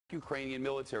Ukrainian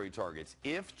military targets.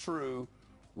 If true,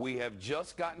 we have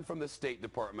just gotten from the State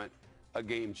Department a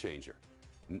game changer.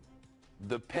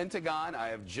 The Pentagon, I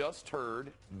have just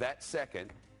heard that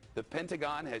second, the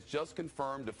Pentagon has just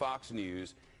confirmed to Fox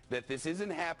News that this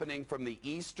isn't happening from the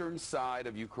eastern side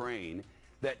of Ukraine,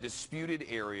 that disputed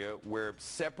area where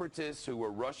separatists who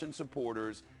are Russian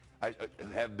supporters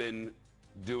have been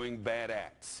doing bad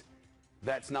acts.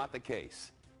 That's not the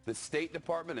case. The State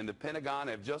Department and the Pentagon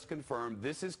have just confirmed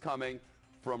this is coming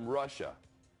from Russia,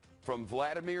 from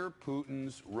Vladimir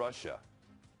Putin's Russia.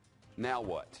 Now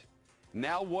what?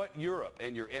 Now what Europe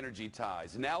and your energy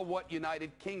ties? Now what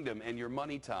United Kingdom and your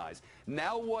money ties?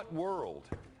 Now what world,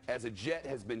 as a jet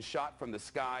has been shot from the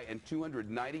sky and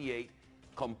 298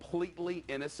 completely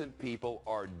innocent people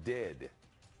are dead?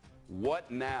 What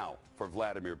now for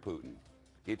Vladimir Putin?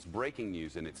 It's breaking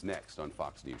news, and it's next on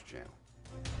Fox News Channel.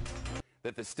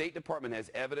 That the State Department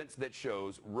has evidence that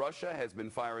shows Russia has been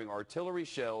firing artillery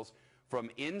shells from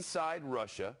inside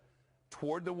Russia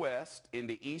toward the west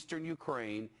into eastern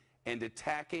Ukraine and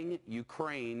attacking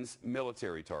Ukraine's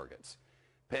military targets.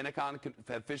 Pentagon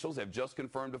officials have just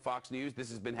confirmed to Fox News this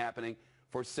has been happening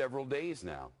for several days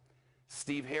now.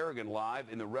 Steve Harrigan live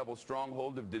in the rebel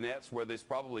stronghold of Donetsk, where this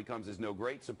probably comes as no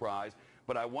great surprise,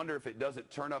 but I wonder if it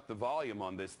doesn't turn up the volume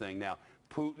on this thing now.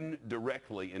 Putin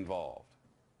directly involved.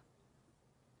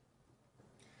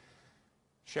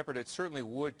 Shepard, it certainly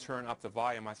would turn up the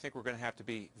volume. I think we're going to have to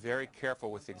be very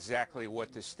careful with exactly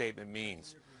what this statement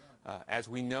means. As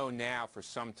we know now, for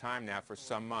some time now, for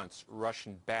some months,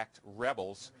 Russian-backed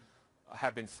rebels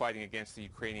have been fighting against the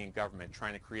Ukrainian government,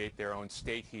 trying to create their own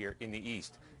state here in the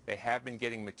east. They have been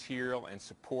getting material and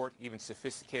support, even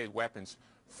sophisticated weapons,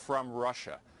 from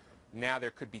Russia. Now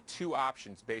there could be two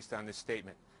options based on this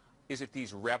statement. Is it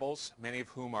these rebels, many of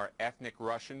whom are ethnic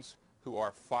Russians, who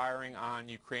are firing on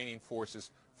Ukrainian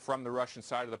forces from the Russian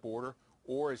side of the border,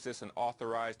 or is this an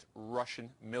authorized Russian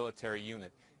military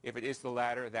unit? If it is the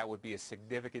latter, that would be a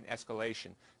significant escalation.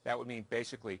 That would mean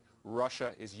basically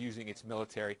Russia is using its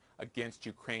military against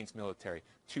Ukraine's military.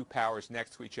 Two powers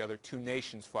next to each other, two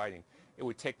nations fighting. It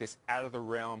would take this out of the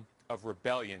realm of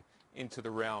rebellion into the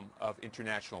realm of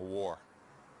international war.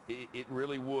 It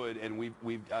really would, and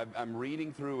I'm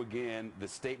reading through again the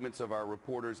statements of our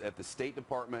reporters at the State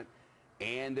Department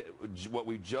and what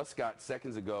we just got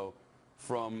seconds ago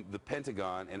from the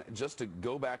Pentagon. And just to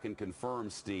go back and confirm,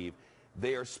 Steve,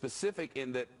 they are specific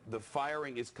in that the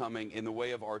firing is coming in the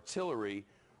way of artillery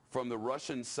from the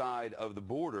Russian side of the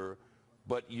border,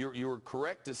 but you're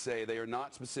correct to say they are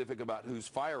not specific about who's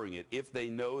firing it. If they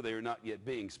know, they are not yet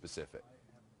being specific.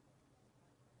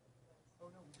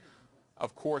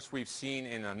 Of course, we've seen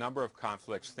in a number of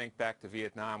conflicts, think back to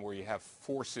Vietnam, where you have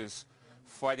forces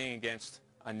fighting against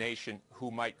a nation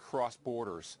who might cross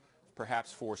borders,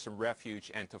 perhaps for some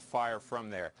refuge, and to fire from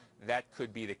there. That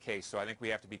could be the case. So I think we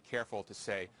have to be careful to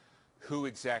say who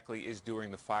exactly is doing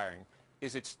the firing.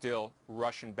 Is it still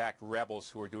Russian-backed rebels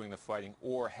who are doing the fighting,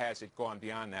 or has it gone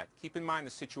beyond that? Keep in mind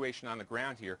the situation on the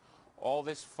ground here. All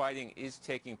this fighting is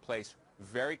taking place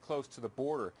very close to the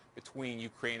border between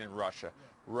Ukraine and Russia.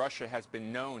 Russia has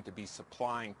been known to be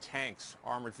supplying tanks,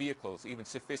 armored vehicles, even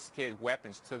sophisticated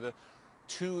weapons to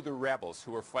the rebels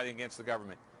who are fighting against the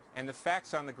government. And the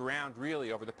facts on the ground,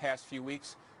 really, over the past few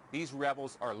weeks, these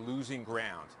rebels are losing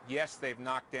ground. Yes, they've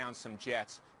knocked down some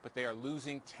jets, but they are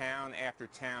losing town after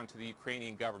town to the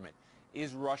Ukrainian government.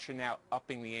 Is Russia now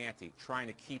upping the ante, trying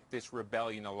to keep this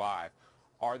rebellion alive?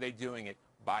 Are they doing it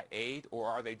by aid, or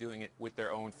are they doing it with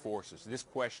their own forces? This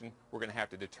question, we're going to have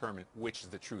to determine which is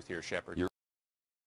the truth here, Shepard.